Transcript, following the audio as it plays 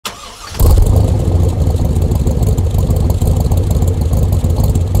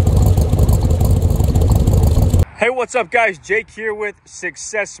what's up guys? Jake here with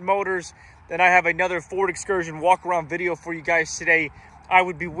Success Motors, and I have another Ford Excursion walk around video for you guys today. I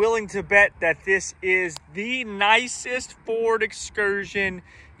would be willing to bet that this is the nicest Ford Excursion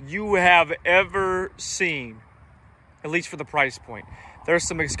you have ever seen, at least for the price point. There's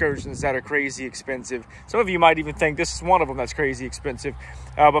some Excursions that are crazy expensive. Some of you might even think this is one of them that's crazy expensive.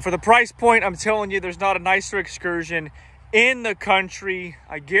 But for the price point, I'm telling you, there's not a nicer Excursion in the country.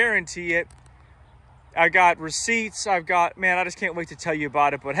 I guarantee it. I got receipts. Man, I just can't wait to tell you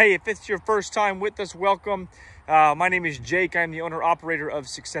about it. But hey, if it's your first time with us, welcome. My name is Jake. I'm the owner-operator of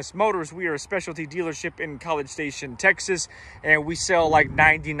Success Motors. We are a specialty dealership in College Station, Texas, and we sell like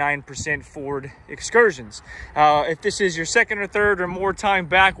 99% Ford Excursions. If this is your second or third or more time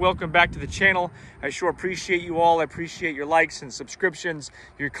back, welcome back to the channel. I sure appreciate you all. I appreciate your likes and subscriptions,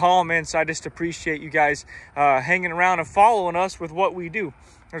 your comments. I just appreciate you guys hanging around and following us with what we do.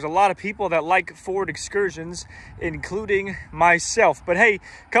 There's a lot of people that like Ford Excursions, including myself. But hey,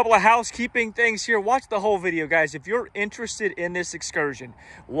 a couple of housekeeping things here. Watch the whole video, guys. If you're interested in this Excursion,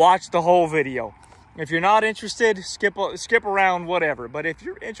 watch the whole video. If you're not interested, skip around, whatever. But if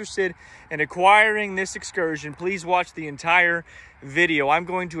you're interested in acquiring this Excursion, please watch the entire video. I'm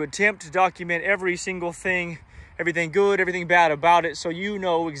going to attempt to document every single thing, everything good, everything bad about it, so you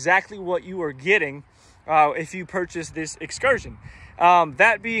know exactly what you are getting if you purchase this Excursion.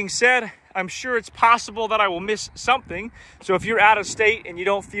 That being said, I'm sure it's possible that I will miss something. So if you're out of state and you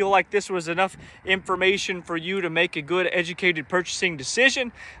don't feel like this was enough information for you to make a good educated purchasing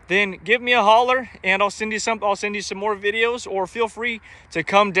decision, then give me a holler and I'll send you some more videos, or feel free to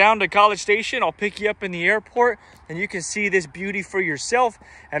come down to College Station. I'll pick you up in the airport and you can see this beauty for yourself.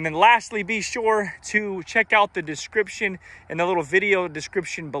 And then lastly, be sure to check out the description and the little video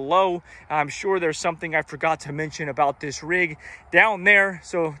description below. I'm sure there's something I forgot to mention about this rig down there,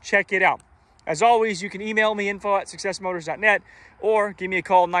 so check it out. As always, you can email me info@successmotors.net or give me a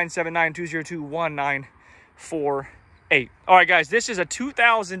call 979-202-1948. All right, guys, this is a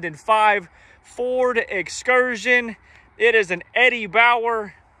 2005 Ford Excursion. It is an Eddie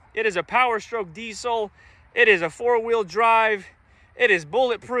Bauer. It is a Powerstroke Diesel. It is a four-wheel drive. It is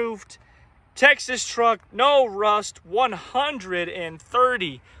bulletproofed. Texas truck, no rust,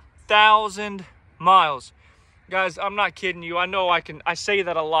 130,000 miles. Guys, I'm not kidding you. I know I say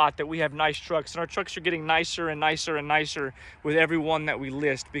that a lot, that we have nice trucks, and our trucks are getting nicer and nicer and nicer with every one that we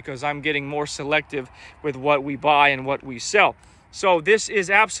list, because I'm getting more selective with what we buy and what we sell. So this is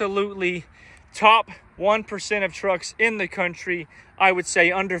absolutely top 1% of trucks in the country. I would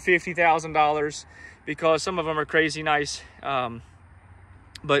say under $50,000, because some of them are crazy nice.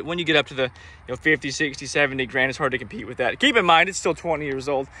 But when you get up to the 50, 60, 70 grand, it's hard to compete with that. Keep in mind, it's still 20 years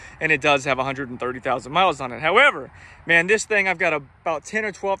old, and it does have 130,000 miles on it. However, man, this thing, I've got about $10,000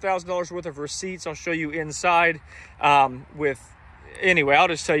 or $12,000 worth of receipts. I'll show you inside. Anyway, I'll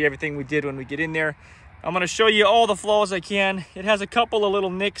just tell you everything we did when we get in there. I'm going to show you all the flaws I can. It has a couple of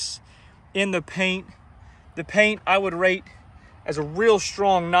little nicks in the paint. The paint I would rate as a real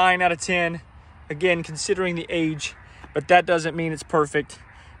strong 9 out of 10. Again, considering the age, but that doesn't mean it's perfect.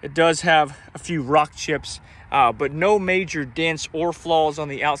 It does have a few rock chips, but no major dents or flaws on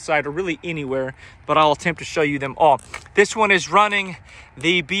the outside, or really anywhere, but I'll attempt to show you them all. This one is running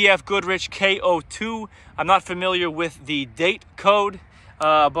the BFG KO2. I'm not familiar with the date code,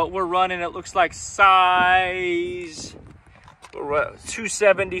 but we're running, it looks like size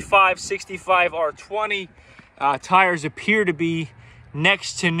 275 65 R20. Tires appear to be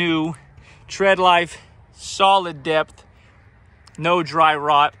next to new. Tread life, solid depth, no dry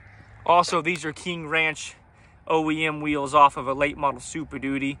rot. Also, these are King Ranch OEM wheels off of a late model Super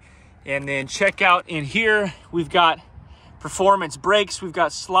Duty. And then check out in here, we've got performance brakes. We've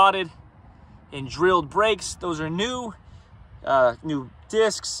got slotted and drilled brakes. Those are new. New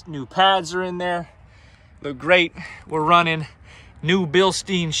discs, new pads are in there. Look great. We're running new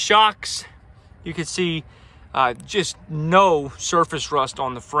Bilsten shocks. You can see just no surface rust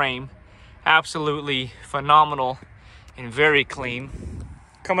on the frame. Absolutely phenomenal and very clean.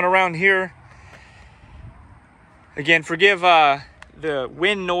 Coming around here, again, forgive the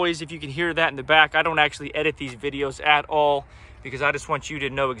wind noise if you can hear that in the back. I don't actually edit these videos at all, because I just want you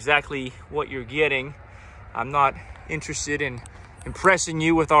to know exactly what you're getting. I'm not interested in impressing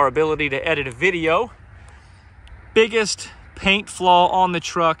you with our ability to edit a video. Biggest paint flaw on the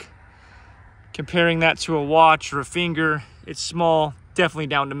truck, comparing that to a watch or a finger, it's small, definitely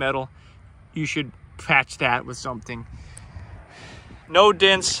down to metal. You should patch that with something. No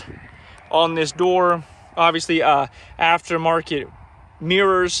dents on this door. Obviously, aftermarket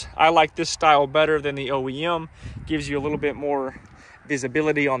mirrors. I like this style better than the OEM. Gives you a little bit more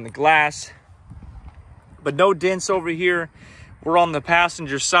visibility on the glass. but no dents over here. We're on the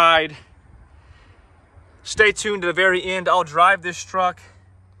passenger side. Stay tuned to the very end. I'll drive this truck.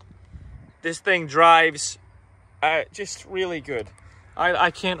 This thing drives just really good.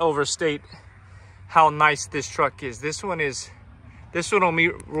 I can't overstate how nice this truck is. This one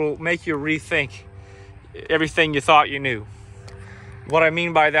will make you rethink everything you thought you knew. What I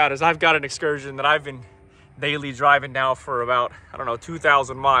mean by that is I've got an Excursion that I've been daily driving now for about, I don't know,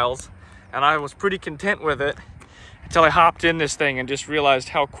 2,000 miles. And I was pretty content with it until I hopped in this thing and just realized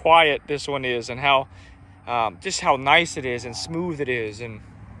how quiet this one is and how just how nice it is and smooth it is. And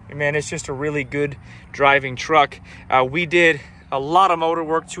man, it's just a really good driving truck. We did a lot of motor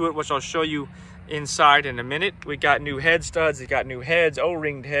work to it, which I'll show you inside in a minute. We got new head studs, it got new heads,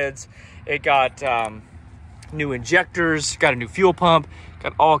 O-ringed heads. It got new injectors, got a new fuel pump,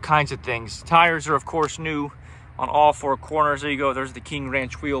 got all kinds of things. Tires are of course new on all four corners. There you go, there's the King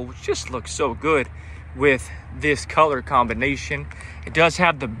Ranch wheel, which just looks so good with this color combination. It does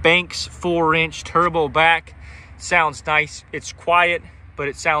have the Banks 4-inch turbo back. Sounds nice. It's quiet, but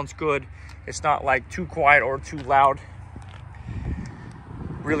it sounds good. It's not like too quiet or too loud.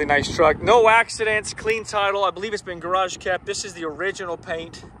 Really nice truck. No accidents, clean title. I believe it's been garage kept. This is the original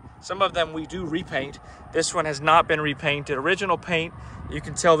paint. Some of them we do repaint. This one has not been repainted. Original paint. You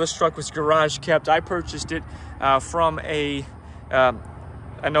can tell this truck was garage kept. I purchased it from a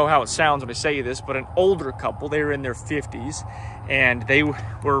I know how it sounds when I say this, but an older couple. They were in their 50s and they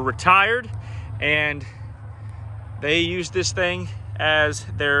were retired, and they used this thing as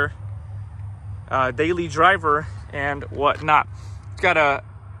their daily driver and whatnot. It's got a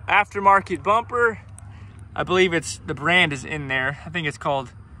aftermarket bumper. I believe the brand is in there. I think it's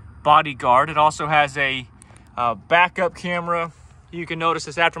called Bodyguard. It also has a backup camera. You can notice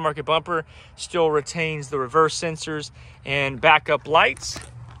this aftermarket bumper still retains the reverse sensors and backup lights.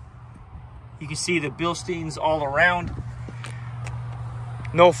 You can see the Bilstens all around.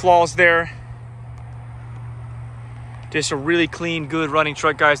 No flaws there. Just a really clean, good running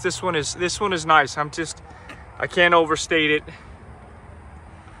truck, guys. This one is nice. I can't overstate it.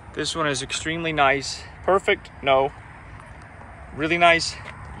 This one is extremely nice. Perfect? No. Really nice?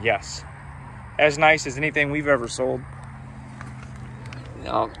 Yes. As nice as anything we've ever sold.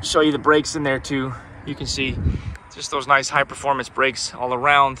 I'll show you the brakes in there too. You can see just those nice high performance brakes all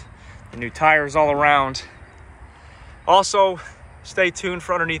around. The new tires all around. Also, stay tuned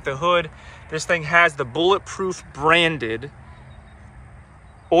for underneath the hood. This thing has the Bulletproof branded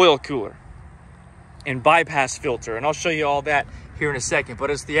oil cooler and bypass filter, and I'll show you all that here in a second, but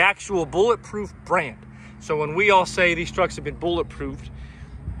it's the actual Bulletproof brand. So when we all say these trucks have been bulletproofed,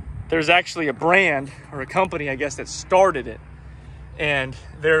 there's actually a brand or a company, I guess, that started it, and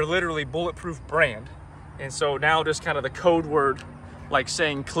they're literally Bulletproof brand. And so now just kind of the code word, like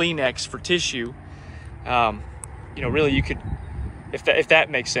saying Kleenex for tissue, you know, really you could, if that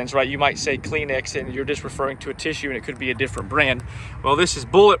makes sense, right? You might say Kleenex and you're just referring to a tissue and it could be a different brand. Well, this is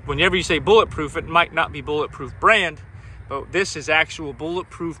whenever you say Bulletproof, it might not be Bulletproof brand, but this is actual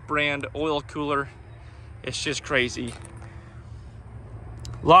Bulletproof brand oil cooler. It's just crazy.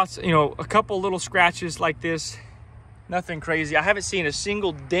 Lots, you know, a couple little scratches like this, nothing crazy. I haven't seen a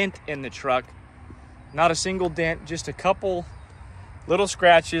single dent in the truck. Not a single dent, just a couple little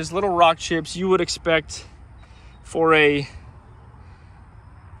scratches, little rock chips you would expect for a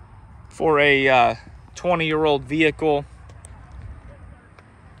 20-year-old vehicle.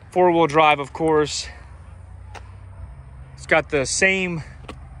 Four-wheel drive, of course. It's got the same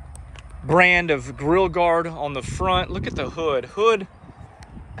brand of grill guard on the front. Look at the hood. Hood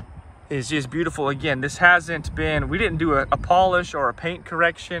is just beautiful. Again, this hasn't been, we didn't do a polish or a paint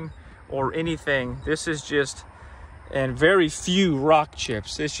correction or anything. This is just, and very few rock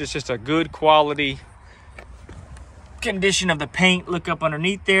chips. It's just a good quality condition of the paint. Look up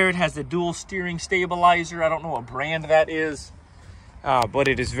underneath there. It has the dual steering stabilizer. I don't know what brand that is, but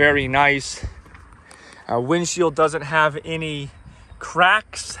it is very nice. Windshield doesn't have any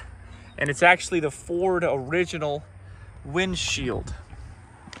cracks, and it's actually the Ford original windshield.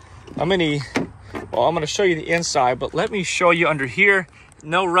 I'm going to show you the inside, but let me show you under here.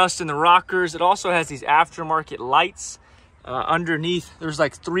 No rust in the rockers. It also has these aftermarket lights underneath. There's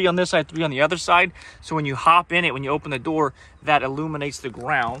like 3 on this side, 3 on the other side. So when you hop in it, when you open the door, that illuminates the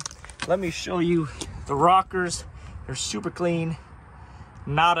ground. Let me show you the rockers. They're super clean.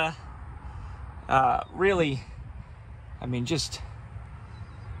 Nada. Really, I mean, it's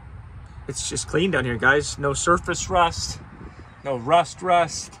just clean down here, guys. No surface rust, no rust.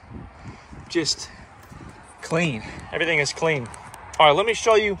 Just clean. Everything is clean. All right, let me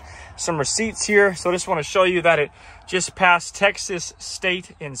show you some receipts here. So I just want to show you that it just passed Texas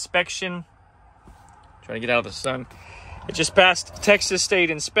state inspection. Try Trying to get out of the sun. It just passed Texas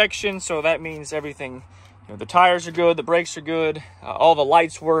State inspection, so that means everything, you know, the tires are good, the brakes are good, all the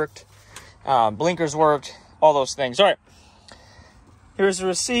lights worked, blinkers worked, all those things. All right, here's the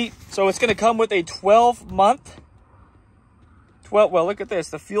receipt. So it's going to come with a 12-month, well, look at this.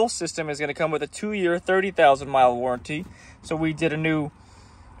 The fuel system is going to come with a 2-year, 30,000-mile warranty. So we did a new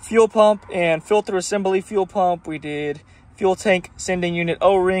fuel pump and filter assembly fuel pump. We did fuel tank sending unit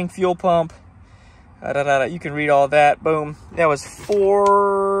O-ring fuel pump. You can read all that. Boom. That was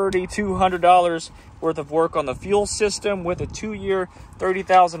 $4,200 worth of work on the fuel system with a 2-year,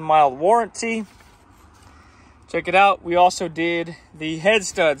 30,000-mile warranty. Check it out. We also did the head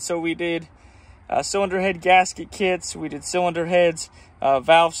studs. So we did cylinder head gasket kits. We did cylinder heads,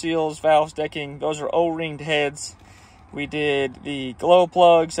 valve seals, valves decking. Those are O-ringed heads. We did the glow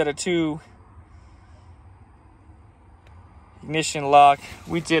plug, set of 2. Ignition lock.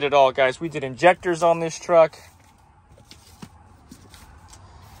 We did it all, guys. We did injectors on this truck.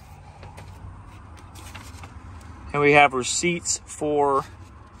 And we have receipts for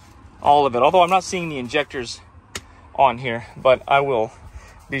all of it. Although I'm not seeing the injectors on here, but I will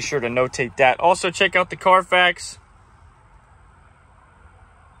be sure to notate that. Also, check out the Carfax.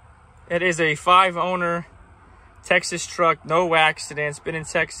 It is a 5-owner Texas truck, no accidents, been in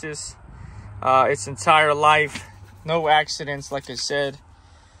Texas its entire life. No accidents, like I said.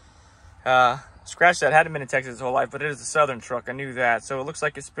 Scratch that, hadn't been in Texas its whole life, but it is a southern truck, I knew that. So it looks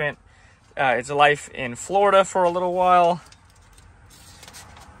like it spent its life in Florida for a little while.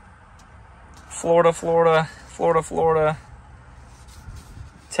 Florida,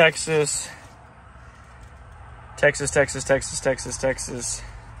 Texas, Texas.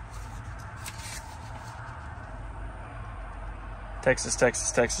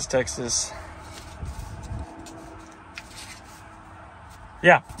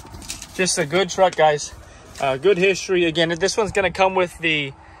 Yeah, just a good truck, guys. Good history. Again, this one's going to come with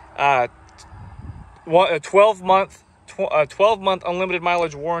the 12-month unlimited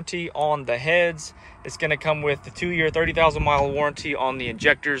mileage warranty on the heads. It's going to come with the 2-year, 30,000-mile warranty on the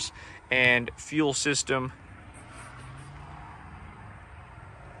injectors and fuel system.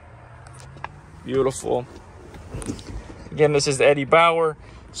 Beautiful. Again, this is the Eddie Bauer,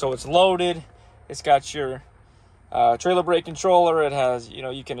 so it's loaded. It's got your trailer brake controller. It has, you know,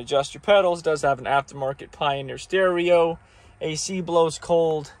 you can adjust your pedals. It does have an aftermarket Pioneer stereo. AC blows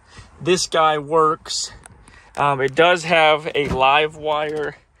cold. This guy works. It does have a live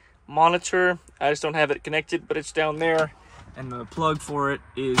wire monitor. I just don't have it connected, but it's down there, and the plug for it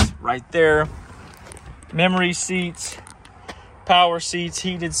is right there. Memory seats, power seats,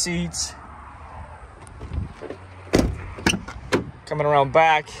 heated seats. Coming around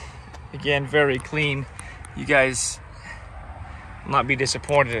back, again, very clean. You guys will not be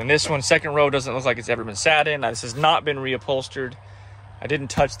disappointed in this one. Second row doesn't look like it's ever been sat in. This has not been reupholstered. I didn't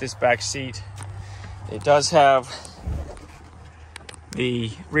touch this back seat. It does have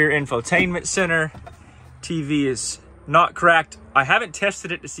the rear infotainment center. TV is not cracked. I haven't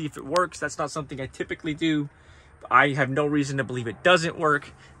tested it to see if it works. That's not something I typically do. I have no reason to believe it doesn't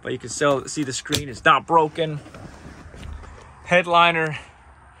work, but you can still see the screen is not broken. Headliner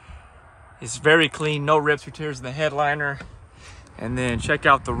is very clean, no rips or tears in the headliner. And then check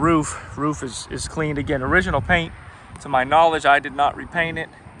out the roof. Roof is cleaned again. Original paint, to my knowledge. I did not repaint it.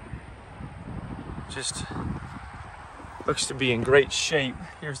 Just looks to be in great shape.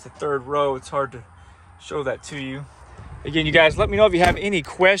 Here's the third row. It's hard to show that to you. Again, you guys, let me know if you have any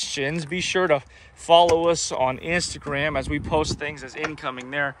questions. Be sure to follow us on Instagram as we post things as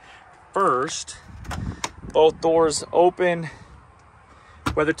incoming there. First, both doors open.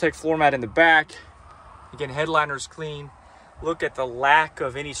 WeatherTech floor mat in the back. Again, headliner's clean. Look at the lack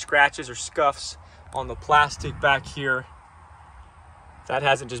of any scratches or scuffs on the plastic back here. That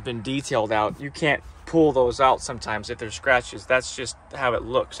hasn't just been detailed out. You can't pull those out sometimes if there's scratches. That's just how it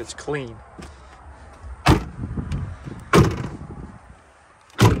looks. It's clean.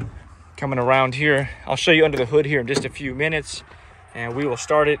 Coming around here, I'll show you under the hood here in just a few minutes, and we will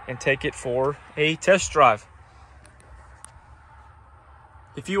start it and take it for a test drive.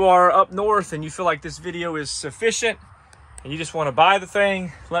 If you are up north and you feel like this video is sufficient and you just want to buy the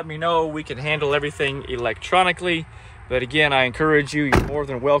thing, let me know. We can handle everything electronically. But again, I encourage you, you're more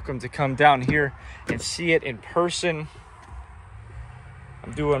than welcome to come down here and see it in person.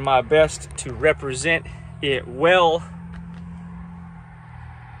 I'm doing my best to represent it well.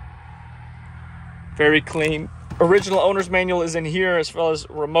 Very clean. Original owner's manual is in here, as well as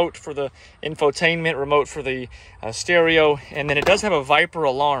remote for the infotainment, remote for the stereo. And then it does have a Viper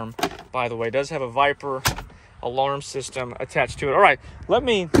alarm, by the way. It does have a Viper alarm system attached to it. All right, let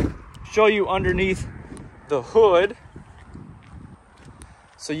me show you underneath the hood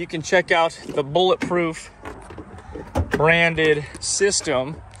so you can check out the Bulletproof branded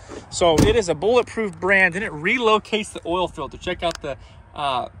system. So it is a Bulletproof brand, and it relocates the oil filter. Check out the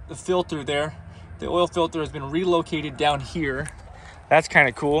filter there. The oil filter has been relocated down here. That's kind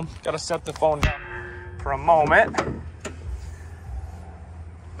of cool. Gotta set the phone down for a moment.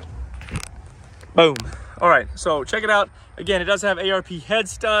 Boom. All right, so check it out. Again, it does have ARP head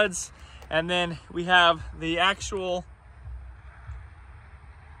studs, and then we have the actual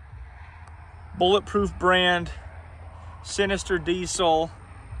Bulletproof brand, Sinister Diesel.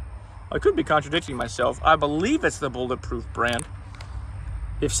 I could be contradicting myself. I believe it's the Bulletproof brand.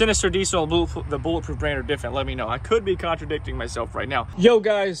 If Sinister Diesel and the Bulletproof brand are different, let me know. I could be contradicting myself right now. Yo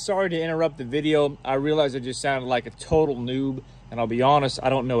guys, sorry to interrupt the video. I realize I just sounded like a total noob, and I'll be honest, I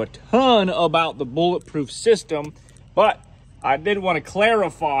don't know a ton about the Bulletproof system, but I did want to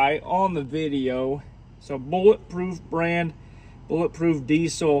clarify on the video. So Bulletproof brand, Bulletproof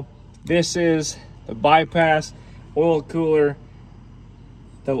Diesel. This is the bypass oil cooler.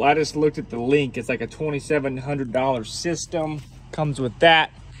 I just looked at the link. It's like a $2,700 system. Comes with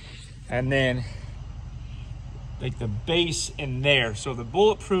that, and then like the base in there. So the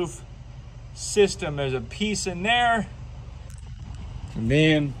Bulletproof system, there's a piece in there, and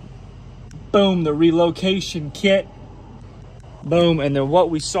then boom, the relocation kit, boom. And then what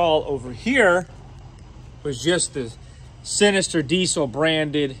we saw over here was just the Sinister Diesel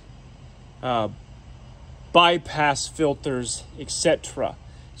branded bypass filters, etc.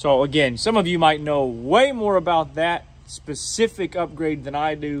 So again, some of you might know way more about that specific upgrade than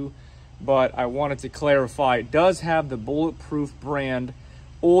I do, but I wanted to clarify. It does have the Bulletproof brand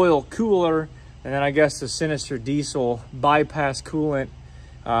oil cooler, and then I guess the Sinister Diesel bypass coolant,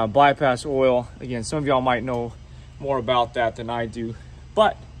 bypass oil. Again, some of y'all might know more about that than I do,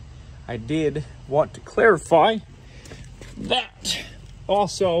 but I did want to clarify that.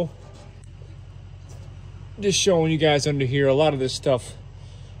 Also, just showing you guys under here, a lot of this stuff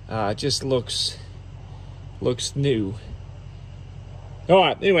just looks new. All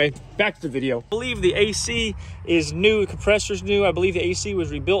right, anyway, back to the video. I believe the AC is new, the compressor's new. I believe the AC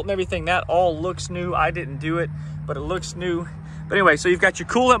was rebuilt and everything. That all looks new. I didn't do it, but it looks new. But anyway, so you've got your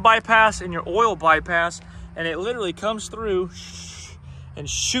coolant bypass and your oil bypass, and it literally comes through and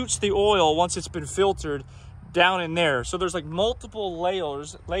shoots the oil once it's been filtered down in there. So there's like multiple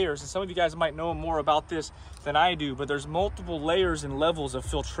layers, and some of you guys might know more about this than I do, but there's multiple layers and levels of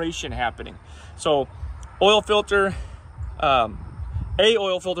filtration happening. So oil filter,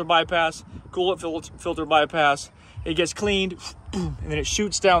 oil filter bypass, coolant filter bypass, it gets cleaned, boom, and then it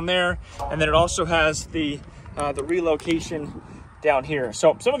shoots down there, and then it also has the relocation down here.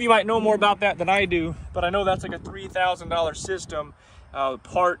 So some of you might know more about that than I do, but I know that's like a $3,000 system.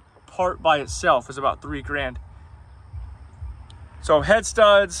 Part by itself is about $3 grand. So head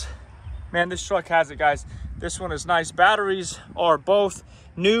studs, man, this truck has it, guys. This one is nice. Batteries are both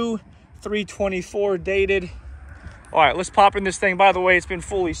new, 324 dated. All right, let's pop in this thing. By the way, it's been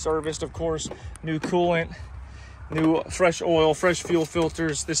fully serviced, of course. New coolant, new fresh oil, fresh fuel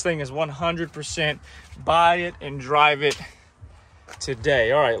filters. This thing is 100%. Buy it and drive it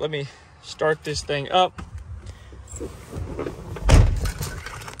today. All right, let me start this thing up.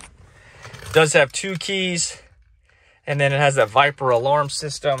 It does have 2 keys, and then it has that Viper alarm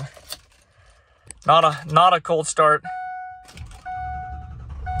system. Not a cold start.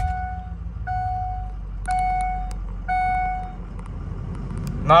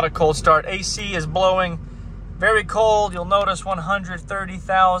 Not a cold start. AC is blowing very cold. You'll notice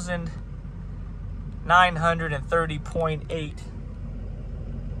 130,930.8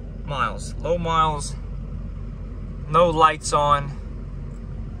 miles. Low miles. No lights on.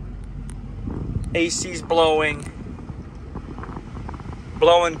 AC's blowing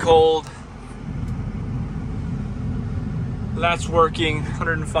cold. That's working.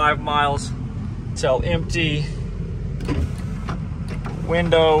 105 miles till empty.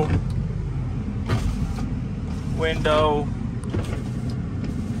 Window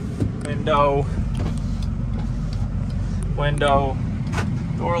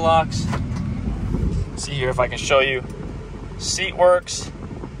door locks. See here if I can show you. Seat works.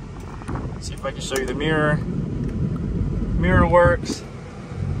 See if I can show you the mirror. Mirror works.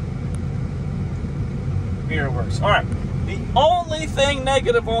 Mirror works. All right. The only thing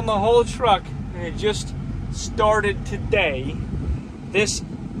negative on the whole truck, and it just started today. This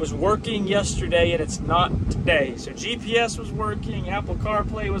was working yesterday and it's not today. So GPS was working, Apple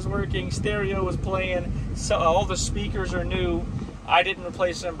CarPlay was working, stereo was playing, so all the speakers are new. I didn't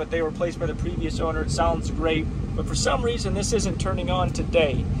replace them, but they were replaced by the previous owner. It sounds great, but for some reason this isn't turning on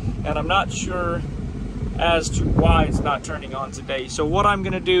today, and I'm not sure as to why it's not turning on today. So what I'm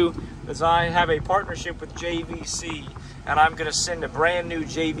gonna do is I have a partnership with JVC, and I'm gonna send a brand new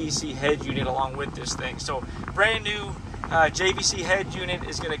JVC head unit along with this thing. So brand new JVC head unit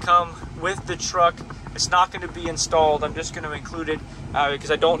is gonna come with the truck. It's not gonna be installed. I'm just gonna include it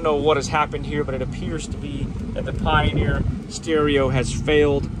because I don't know what has happened here, but it appears to be that the Pioneer stereo has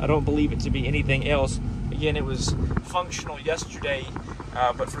failed. I don't believe it to be anything else. Again, it was functional yesterday,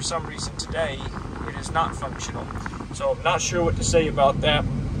 but for some reason today, it is not functional. So I'm not sure what to say about that.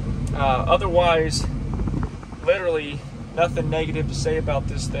 Otherwise, literally nothing negative to say about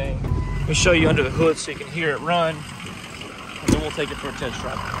this thing. Let me show you under the hood so you can hear it run, and then we'll take it for a test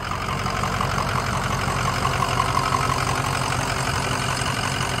drive.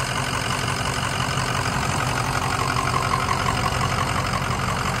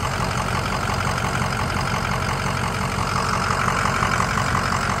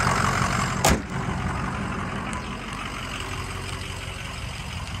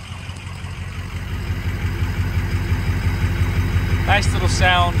 Nice little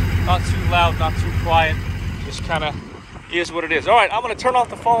sound, not too loud, not too quiet, just kind of is what it is. All right, I'm gonna turn off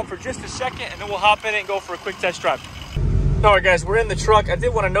the phone for just a second and then we'll hop in and go for a quick test drive. All right guys, we're in the truck. I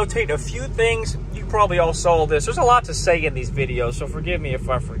did want to notate a few things. You probably all saw this. There's a lot to say in these videos, so forgive me if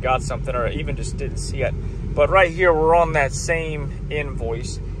I forgot something or even just didn't see it. But right here, we're on that same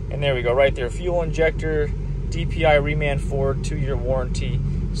invoice. And there we go, right there. Fuel injector, DPI reman Ford, 2-year warranty.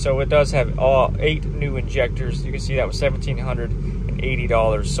 So it does have 8 new injectors. You can see that was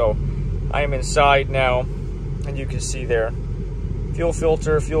 $1,780. So I am inside now, and you can see there. Fuel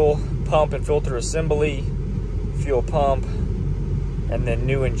filter, fuel pump and filter assembly, fuel pump, and then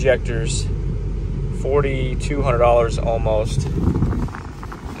new injectors, $4,200 almost.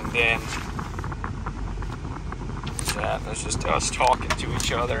 And then that's just us talking to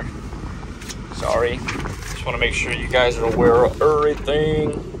each other. Sorry, just want to make sure you guys are aware of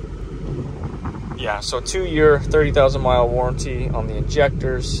everything. Yeah, so 2-year, 30,000 mile warranty on the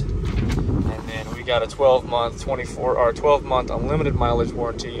injectors, and then we got a 12-month, 12-month unlimited mileage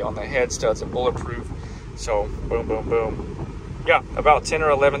warranty on the head studs and Bulletproof. So boom, boom, boom. Yeah, about $10,000 or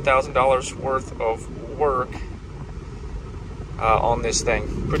 $11,000 worth of work on this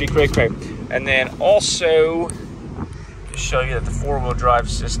thing. Pretty quick pay. And then also to show you that the 4-wheel drive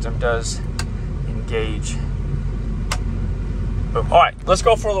system does engage. Boom. All right, let's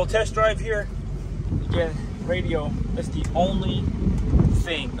go for a little test drive here. Again, radio, that's the only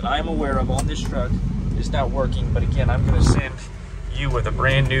thing that I'm aware of on this truck is not working. But again, I'm gonna send you with a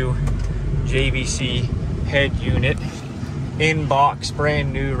brand new JVC head unit in box,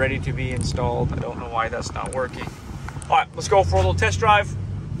 brand new, ready to be installed. I don't know why that's not working. All right, let's go for a little test drive.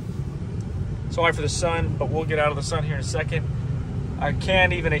 Sorry for the sun, but we'll get out of the sun here in a second. I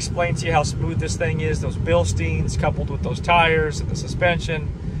can't even explain to you how smooth this thing is. Those Bilstens coupled with those tires and the suspension,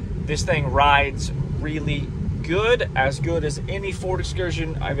 this thing rides really good as any Ford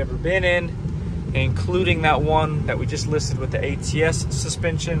Excursion I've ever been in, including that one that we just listed with the ATS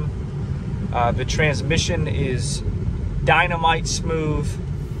suspension. The transmission is dynamite smooth,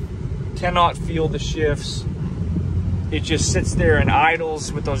 cannot feel the shifts. It just sits there and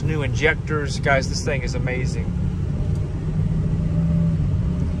idles with those new injectors. Guys, this thing is amazing.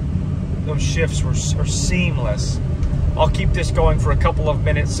 Those shifts are seamless. I'll keep this going for a couple of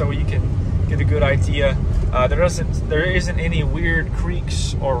minutes so you can get a good idea. There isn't any weird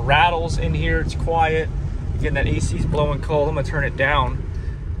creaks or rattles in here. It's quiet. Again, that AC is blowing cold. I'm gonna turn it down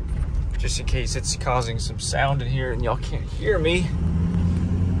just in case it's causing some sound in here and y'all can't hear me.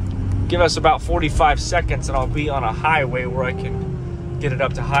 Give us about 45 seconds and I'll be on a highway where I can get it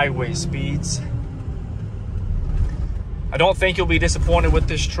up to highway speeds. I don't think you'll be disappointed with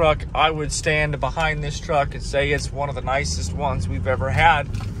this truck. I would stand behind this truck and say it's one of the nicest ones we've ever had.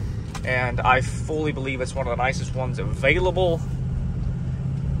 And I fully believe it's one of the nicest ones available.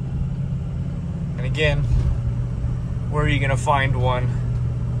 And again, where are you gonna find one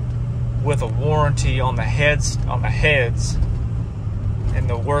with a warranty on the heads and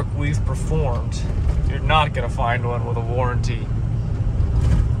the work we've performed? You're not gonna find one with a warranty.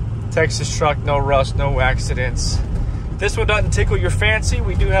 Texas truck, no rust, no accidents. This one doesn't tickle your fancy.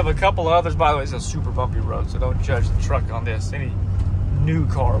 We do have a couple of others. By the way, it's a super bumpy road, so don't judge the truck on this. Any new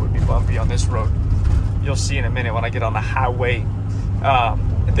car would be bumpy on this road. You'll see in a minute when I get on the highway.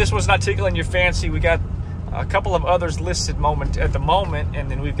 If this one's not tickling your fancy, we got a couple of others listed at the moment, and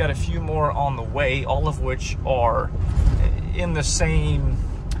then we've got a few more on the way, all of which are in the same,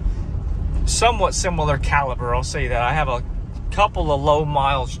 somewhat similar caliber. I'll say that. I have a couple of low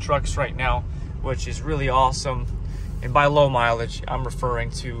mileage trucks right now, which is really awesome. And by low mileage, I'm referring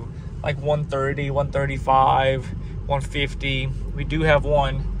to like 130, 135, 150. We do have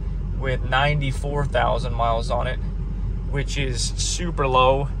one with 94,000 miles on it, which is super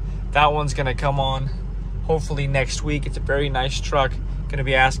low. That one's gonna come on hopefully next week. It's a very nice truck. Gonna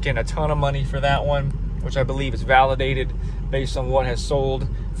be asking a ton of money for that one, which I believe is validated based on what has sold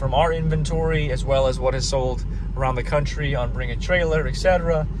from our inventory, as well as what has sold around the country on Bring a Trailer,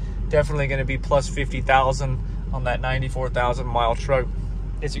 etc. Definitely gonna be plus 50,000 on that 94,000 mile truck.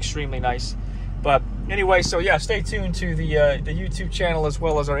 It's extremely nice. But anyway, so yeah, stay tuned to the YouTube channel as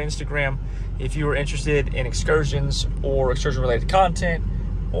well as our Instagram if you are interested in excursions or excursion related content,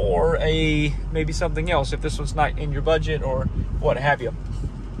 or maybe something else if this one's not in your budget or what have you.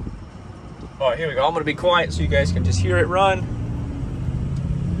 All right, here we go. I'm gonna be quiet so you guys can just hear it run.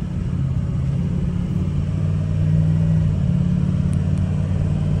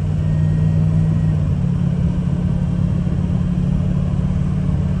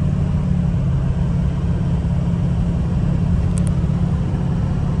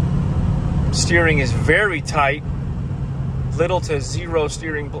 Steering is very tight, little to zero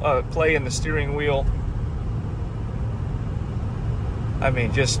steering play in the steering wheel. I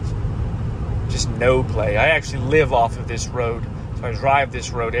mean, just no play. I actually live off of this road, so I drive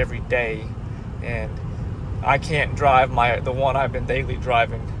this road every day, and I can't drive the one I've been daily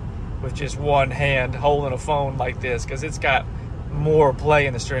driving with just one hand holding a phone like this, because it's got more play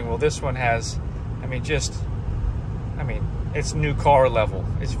in the steering wheel. This one has, I mean, it's new car level.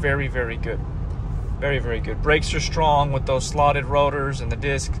 It's very, very good. Very, very good. Brakes are strong with those slotted rotors, and the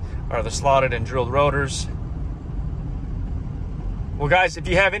disc are the slotted and drilled rotors. Well, guys, if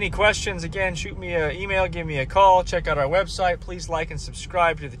you have any questions, again, shoot me an email, give me a call, check out our website. Please like and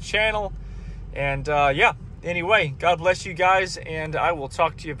subscribe to the channel. And yeah, anyway, God bless you guys, and I will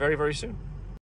talk to you very, very soon.